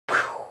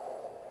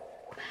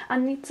I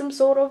need some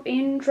sort of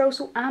intro,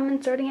 so I'm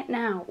inserting it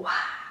now.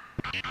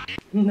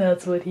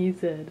 That's what he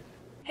said.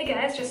 Hey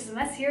guys, Jess is a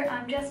mess here.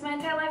 I'm Jess, my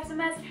entire life is a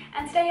mess,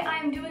 and today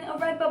I'm doing a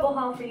Redbubble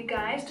haul for you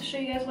guys to show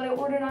you guys what I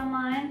ordered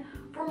online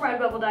from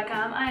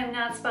Redbubble.com. I am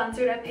not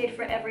sponsored. I paid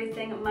for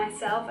everything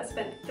myself. I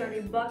spent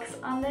 30 bucks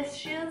on this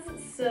shiz,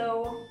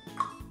 so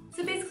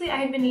basically I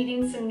had been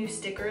needing some new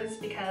stickers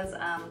because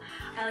I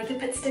like to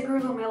put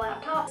stickers on my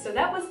laptop. So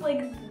that was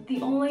like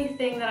the only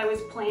thing that I was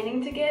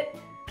planning to get,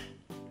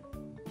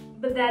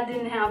 but that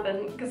didn't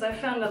happen because I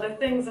found other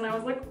things and I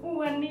was like,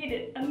 oh, I need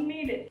it, I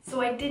need it. So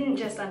I didn't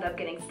just end up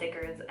getting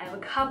stickers. I have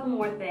a couple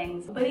more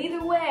things, but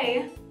either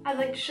way, I'd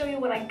like to show you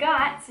what I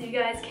got so you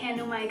guys can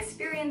know my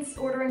experience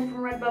ordering from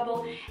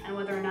Redbubble and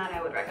whether or not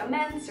I would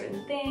recommend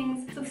certain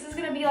things. So this is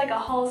gonna be like a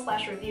haul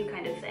slash review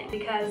kind of thing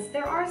because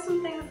there are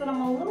some things that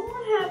I'm a little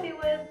unhappy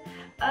with,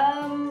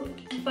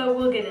 but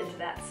we'll get into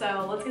that.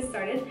 So let's get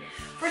started.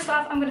 First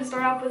off, I'm gonna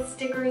start off with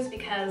stickers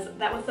because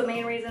that was the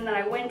main reason that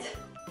I went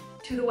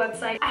to the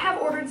website. I have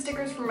ordered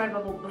stickers from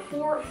Redbubble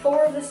before.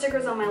 4 of the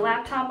stickers on my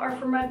laptop are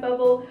from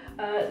Redbubble.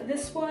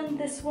 This one,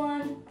 this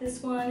one,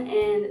 this one,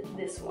 and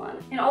this one.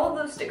 And all of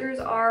those stickers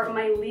are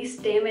my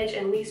least damaged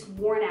and least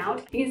worn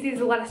out. You can see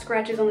there's a lot of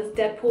scratches on this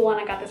Deadpool one.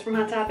 I got this from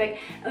Hot Topic.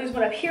 And there's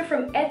one up here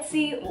from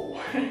Etsy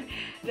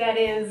that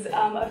is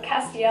of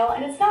Castiel,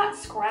 and it's not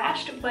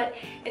scratched, but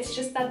it's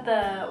just that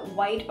the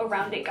white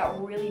around it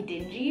got really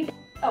dingy.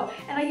 Oh,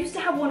 and I used to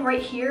have one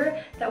right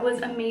here that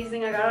was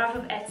amazing. I got it off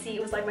of Etsy.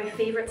 It was like my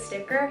favorite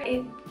sticker.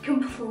 It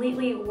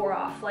completely wore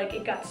off. Like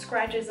it got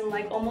scratches and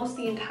like almost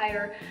the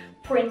entire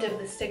print of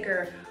the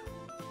sticker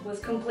was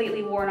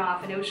completely worn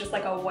off and it was just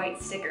like a white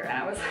sticker and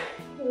I was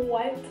like,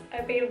 what?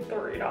 I paid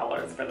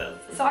 $30 for this.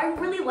 So I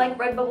really like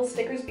Redbubble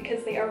stickers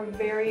because they are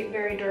very,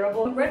 very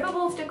durable.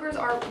 Redbubble stickers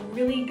are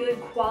really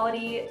good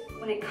quality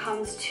when it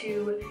comes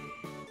to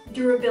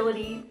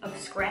durability of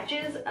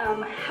scratches.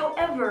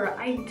 However,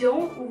 I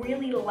don't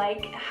really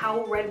like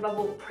how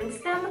Redbubble prints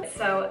them.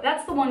 So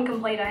that's the one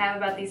complaint I have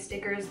about these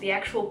stickers. The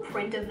actual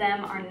print of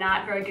them are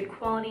not very good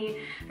quality.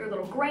 They're a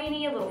little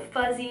grainy, a little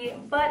fuzzy,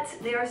 but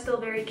they are still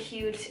very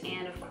cute.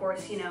 And of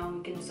course, you know,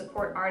 you can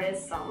support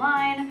artists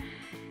online,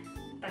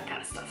 that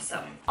kind of stuff.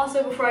 So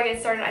also, before I get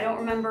started, I don't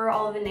remember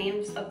all of the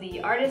names of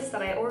the artists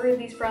that I ordered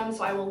these from,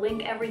 so I will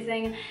link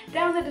everything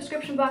down in the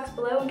description box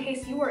below in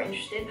case you are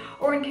interested,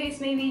 or in case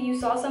maybe you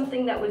saw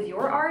something that was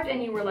your art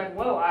and you were like,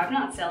 whoa, I'm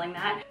not selling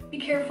that. Be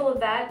careful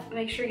of that.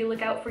 Make sure you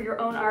look out for your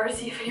own art,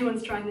 see if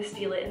anyone's trying to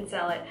steal it and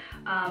sell it.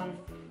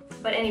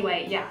 But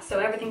anyway, yeah, so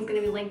everything's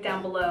gonna be linked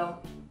down below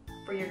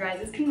for your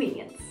guys'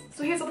 convenience.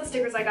 So here's all the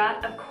stickers I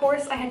got. Of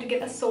course, I had to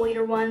get a Soul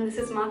Eater one. This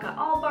is Maka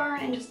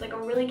Allbarn and just like a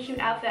really cute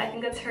outfit. I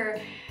think that's her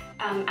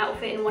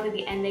outfit in one of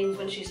the endings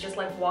when she's just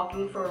like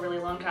walking for a really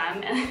long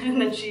time and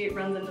then she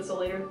runs into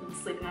Soul Eater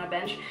sleeping on a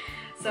bench.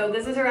 So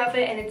this is her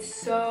outfit and it's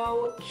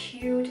so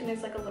cute and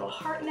there's like a little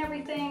heart and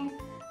everything.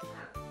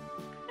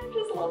 I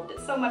just loved it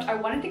so much. I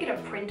wanted to get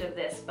a print of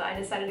this, but I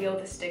decided to go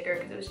with a sticker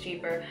because it was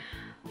cheaper.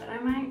 But I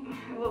might,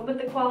 well, with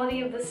the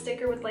quality of the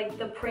sticker, with like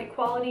the print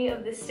quality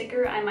of this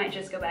sticker, I might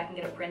just go back and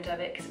get a print of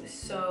it because it was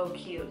so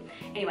cute.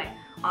 Anyway,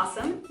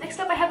 awesome. Next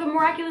up, I have the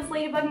Miraculous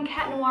Ladybug and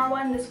Cat Noir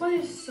one. This one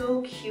is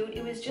so cute.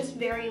 It was just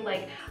very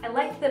like, I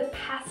like the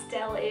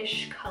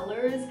pastel-ish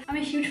colors. I'm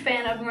a huge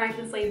fan of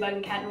Miraculous Ladybug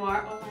and Cat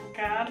Noir. Oh my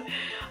god.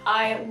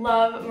 I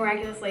love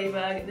Miraculous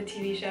Ladybug, the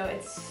TV show.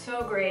 It's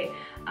so great.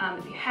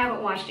 If you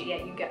haven't watched it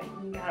yet, you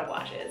gotta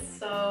watch it. It's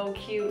so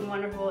cute and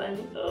wonderful and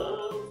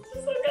it's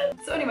just so good.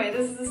 So anyway,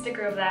 this is a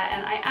sticker of that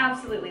and I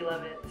absolutely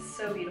love it. It's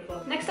so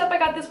beautiful. Next up, I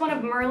got this one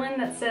of Merlin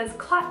that says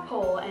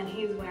Clapole and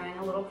he's wearing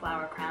a little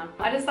flower crown.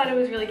 I just thought it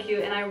was really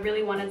cute and I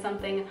really wanted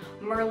something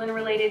Merlin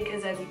related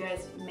because as you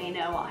guys may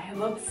know, I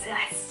am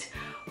obsessed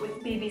with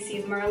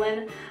BBC's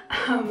Merlin.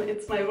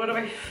 It's one of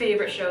my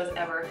favorite shows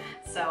ever.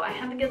 So I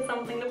had to get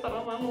something to put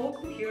on my little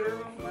computer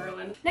with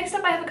Merlin. Next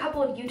up, I have a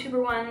couple of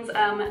YouTuber ones.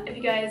 If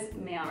you guys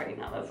may already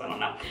know this, I don't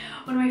know.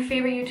 One of my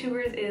favorite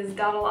YouTubers is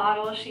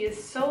Doddleoddle. She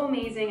is so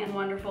amazing and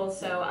wonderful.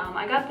 So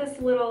I got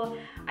this little,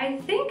 I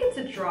think it's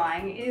a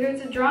drawing. Either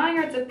it's a drawing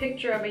or it's a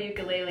picture of a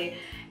ukulele.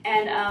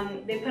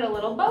 And they put a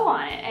little bow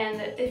on it.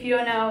 And if you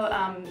don't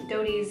know,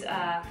 Dodie's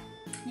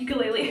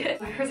ukulele,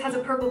 hers has a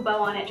purple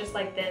bow on it just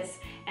like this.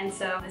 And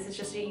so this is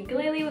just a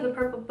ukulele with a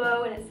purple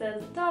bow and it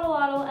says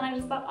Doddleoddle and I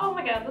just thought, oh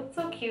my god, that's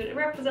so cute. It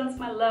represents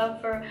my love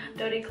for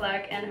Dodie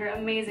Clark and her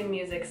amazing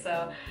music,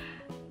 so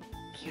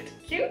cute.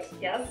 Cute?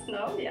 Yes,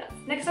 no, yes.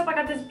 Next up, I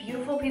got this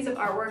beautiful piece of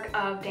artwork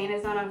of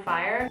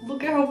danisnotonfire.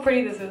 Look at how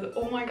pretty this is.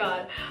 Oh my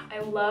god. I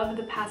love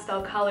the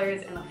pastel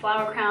colors and the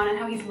flower crown and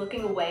how he's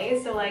looking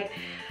away. So like,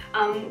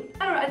 I don't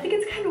know, I think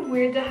it's kind of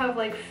weird to have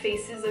like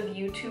faces of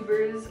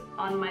YouTubers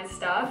on my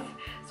stuff.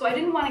 So I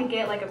didn't want to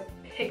get like a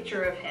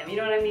picture of him, you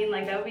know what I mean?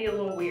 Like that would be a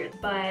little weird.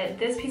 But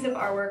this piece of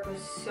artwork was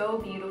so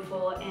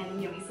beautiful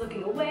and you know, he's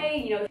looking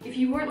away. You know, if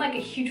you weren't like a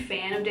huge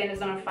fan of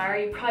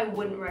danisnotonfire, you probably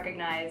wouldn't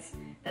recognize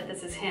that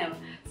this is him.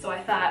 So I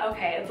thought,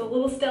 okay, it's a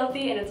little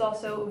stealthy and it's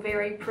also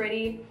very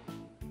pretty.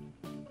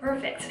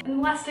 Perfect. And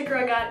the last sticker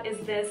I got is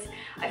this.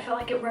 I felt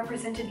like it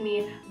represented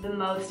me the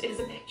most. It is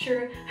a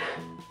picture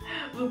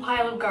of a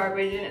pile of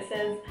garbage, and it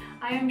says,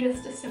 "I am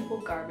just a simple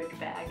garbage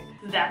bag."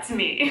 That's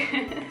me.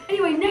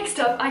 Anyway, next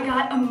up I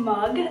got a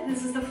mug.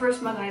 This is the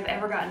first mug I've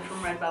ever gotten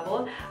from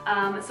Redbubble.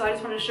 So I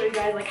just wanted to show you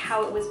guys like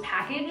how it was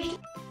packaged.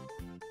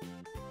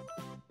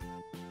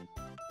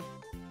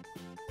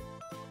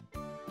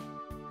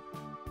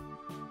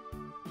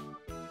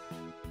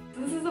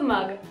 This is a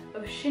mug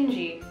of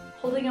Shinji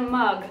holding a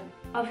mug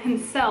of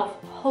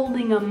himself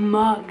holding a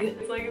mug.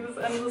 It's like this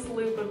endless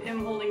loop of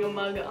him holding a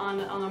mug on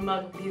a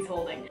mug that he's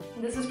holding.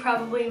 This is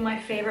probably my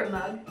favorite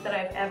mug that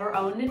I've ever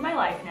owned in my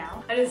life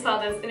now. I just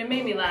saw this and it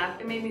made me laugh,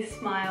 it made me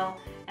smile,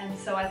 and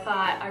so I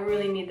thought I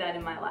really need that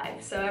in my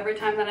life. So every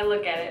time that I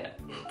look at it,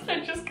 I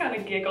just kind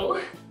of giggle.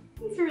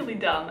 It's really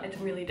dumb. It's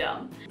really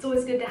dumb. It's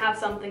always good to have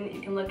something that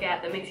you can look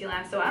at that makes you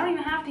laugh. So I don't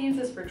even have to use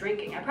this for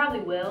drinking. I probably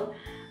will,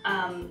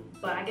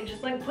 but I can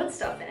just like put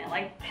stuff in it,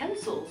 like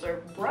pencils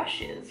or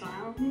brushes.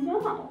 I don't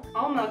know.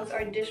 All mugs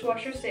are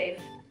dishwasher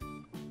safe,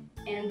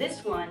 and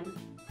this one,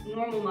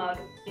 normal mug,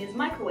 is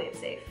microwave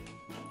safe.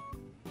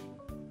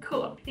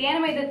 Cool. The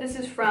anime that this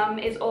is from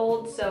is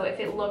old, so if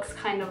it looks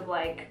kind of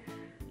like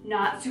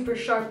not super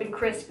sharp and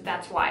crisp,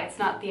 that's why. It's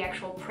not the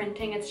actual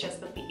printing, it's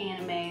just that the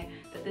anime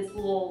that this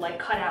little like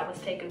cutout was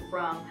taken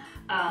from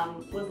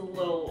was a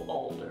little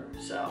older,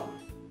 so.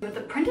 But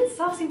the print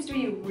itself seems to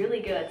be really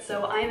good,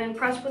 so I'm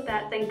impressed with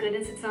that. Thank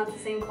goodness it's not the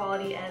same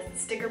quality as the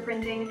sticker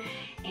printing,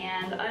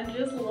 and I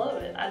just love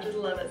it. I just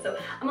love it. So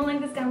I'm gonna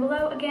link this down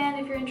below again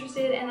if you're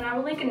interested, and then I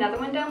will link another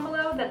one down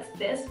below that's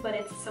this, but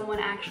it's someone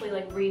actually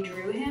like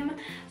redrew him.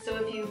 So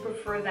if you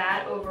prefer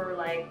that over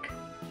like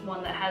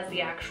one that has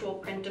the actual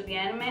print of the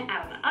anime, I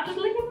don't know. I'll just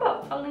link them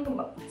both. I'll link them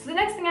both. So the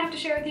next thing I have to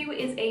share with you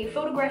is a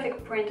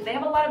photographic print. They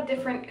have a lot of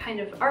different kind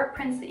of art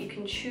prints that you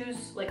can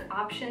choose like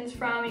options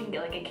from. You can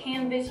get like a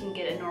canvas, you can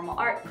get a normal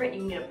art print,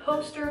 you can get a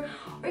poster,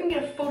 or you can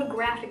get a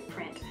photographic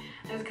print.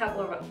 There's a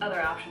couple of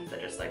other options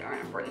that just like aren't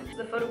important.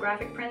 The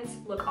photographic prints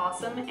look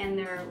awesome, and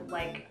they're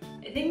like,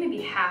 I think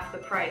maybe half the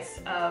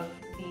price of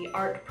the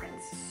art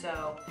prints.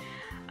 So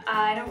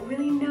I don't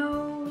really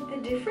know the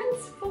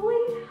difference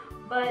fully,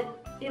 but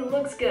it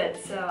looks good,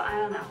 so I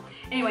don't know.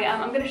 Anyway,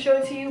 I'm gonna show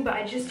it to you, but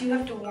I just do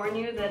have to warn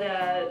you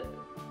that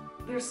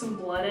there's some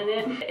blood in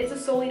it. It's a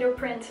Soul Eater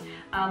print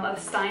of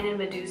Stein and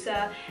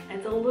Medusa, and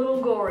it's a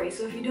little gory,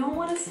 so if you don't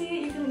want to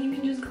see it, you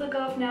can just click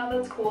off now,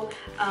 that's cool.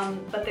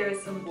 But there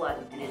is some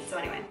blood in it, so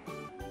anyway.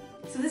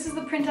 So this is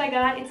the print I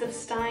got. It's of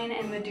Stein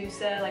and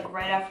Medusa, like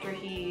right after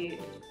he,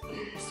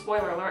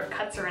 spoiler alert,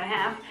 cuts her in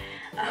half.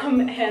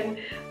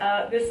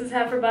 This is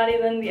half her body,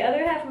 then the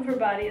other half of her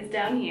body is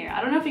down here.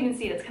 I don't know if you can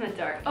see it, it's kind of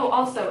dark. Oh,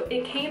 also,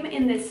 it came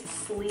in this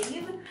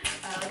sleeve,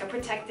 like a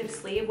protective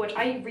sleeve, which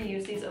I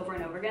reuse these over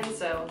and over again,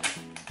 so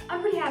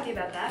I'm pretty happy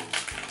about that.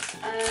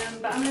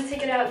 But I'm gonna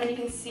take it out and then you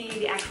can see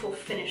the actual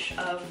finish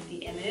of the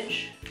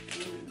image.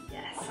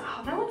 Yes,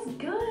 oh, that looks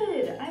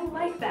good. I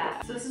like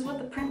that. So this is what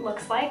the print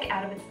looks like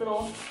out of its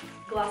little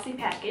glossy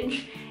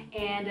package,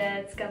 and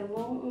it's got a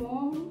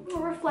little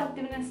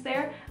reflectiveness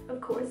there. Of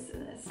course,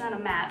 it's not a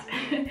matte.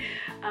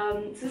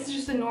 So this is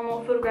just a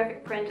normal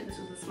photographic print. This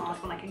was the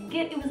smallest one I could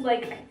get. It was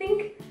like, I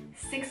think,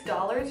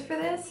 $6 for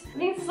this. I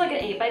think this is like an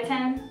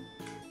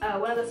 8x10,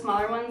 one of the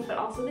smaller ones, but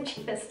also the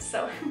cheapest.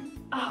 So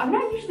I'm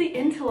not usually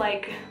into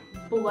like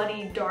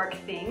bloody dark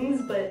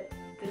things, but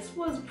this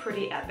was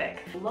pretty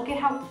epic. Look at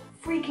how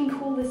freaking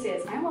cool this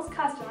is. I almost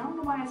cussed and I don't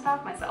know why I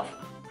stopped myself.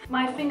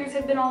 My fingers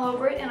have been all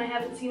over it and I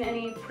haven't seen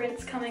any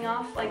prints coming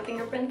off, like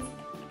fingerprints.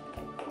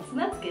 So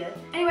that's good.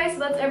 Anyway, so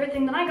that's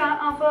everything that I got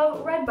off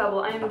of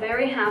Redbubble. I am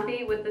very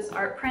happy with this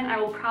art print. I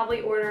will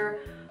probably order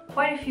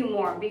quite a few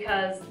more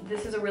because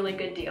this is a really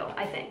good deal,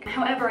 I think.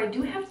 However, I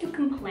do have to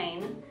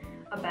complain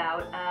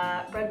about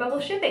Redbubble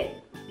shipping,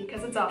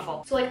 because it's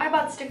awful. So like, I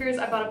bought stickers,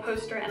 I bought a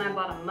poster, and I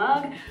bought a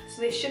mug,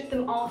 so they shipped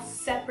them all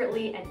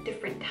separately at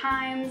different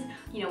times,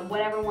 you know,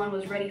 whatever one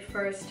was ready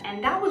first,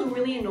 and that was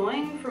really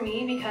annoying for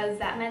me because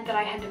that meant that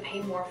I had to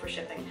pay more for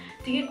shipping.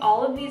 To get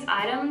all of these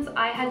items,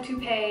 I had to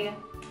pay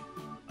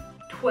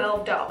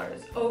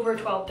 $12, over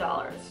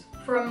 $12,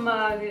 for a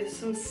mug,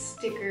 some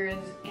stickers,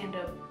 and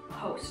a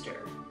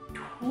poster.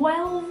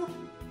 $12?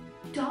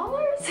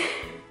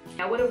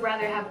 I would have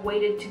rather have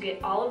waited to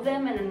get all of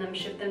them and then them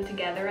ship them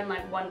together in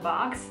like one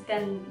box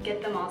than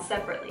get them all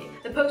separately.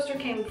 The poster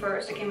came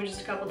first, it came in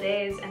just a couple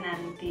days, and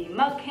then the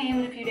mug came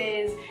in a few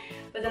days,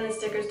 but then the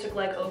stickers took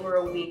like over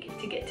a week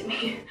to get to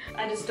me.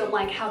 I just don't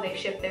like how they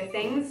ship their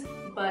things,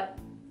 but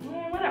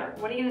whatever,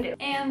 what are you gonna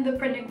do? And the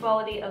printing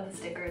quality of the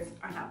stickers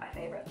are not my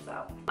favorite,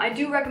 so. I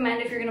do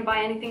recommend if you're gonna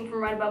buy anything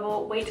from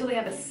Redbubble, wait till they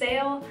have a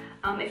sale.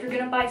 If you're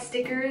gonna buy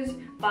stickers,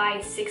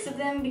 buy 6 of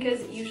them,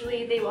 because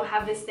usually they will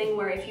have this thing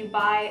where if you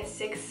buy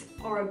 6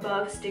 or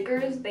above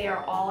stickers, they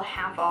are all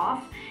half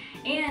off.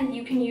 And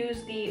you can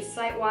use the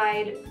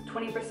site-wide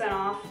 20%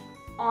 off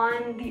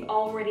on the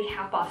already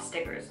half off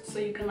stickers, so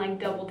you can like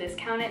double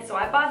discount it. So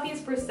I bought these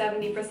for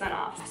 70%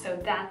 off, so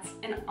that's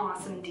an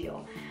awesome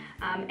deal.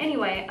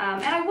 Anyway,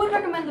 and I would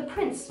recommend the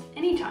prints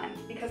anytime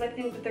because I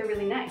think that they're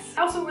really nice.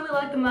 I also really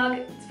like the mug.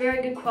 It's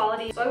very good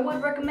quality, so I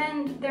would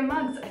recommend their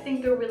mugs. I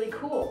think they're really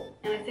cool,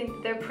 and I think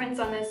that their prints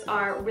on this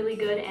are really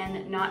good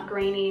and not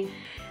grainy.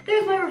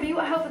 There's my review.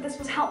 I hope that this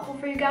was helpful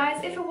for you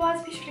guys. If it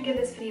was, be sure to give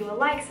this video a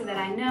like so that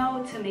I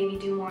know to maybe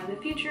do more in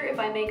the future if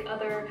I make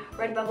other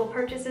Redbubble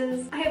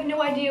purchases. I have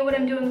no idea what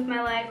I'm doing with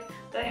my life,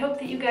 but I hope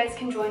that you guys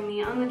can join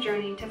me on the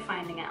journey to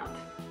finding out.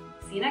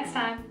 See you next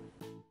time.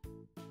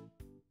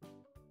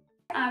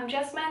 I'm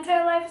Jess, my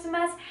entire life is a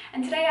mess,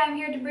 and today I'm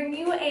here to bring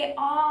you a,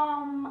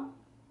 I'm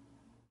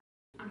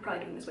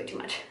probably doing this way too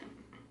much.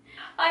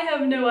 I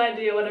have no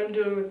idea what I'm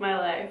doing with my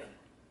life.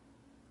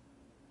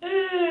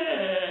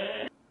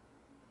 Got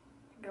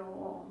a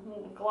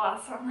little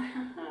gloss on that.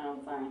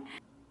 I'm sorry.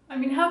 I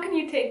mean, how can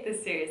you take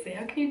this seriously?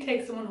 How can you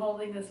take someone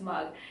holding this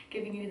mug,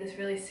 giving you this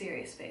really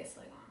serious face,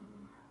 like,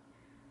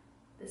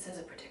 this is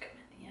a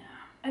predicament, yeah.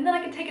 And then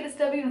I could take it a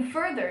step even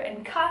further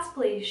and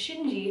cosplay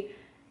Shinji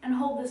and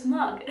hold this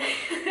mug.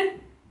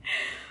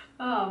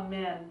 Oh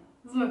man,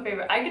 this is my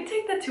favorite. I could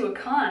take that to a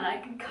con. I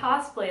could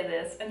cosplay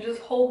this and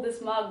just hold this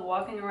mug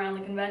walking around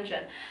the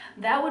convention.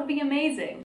 That would be amazing.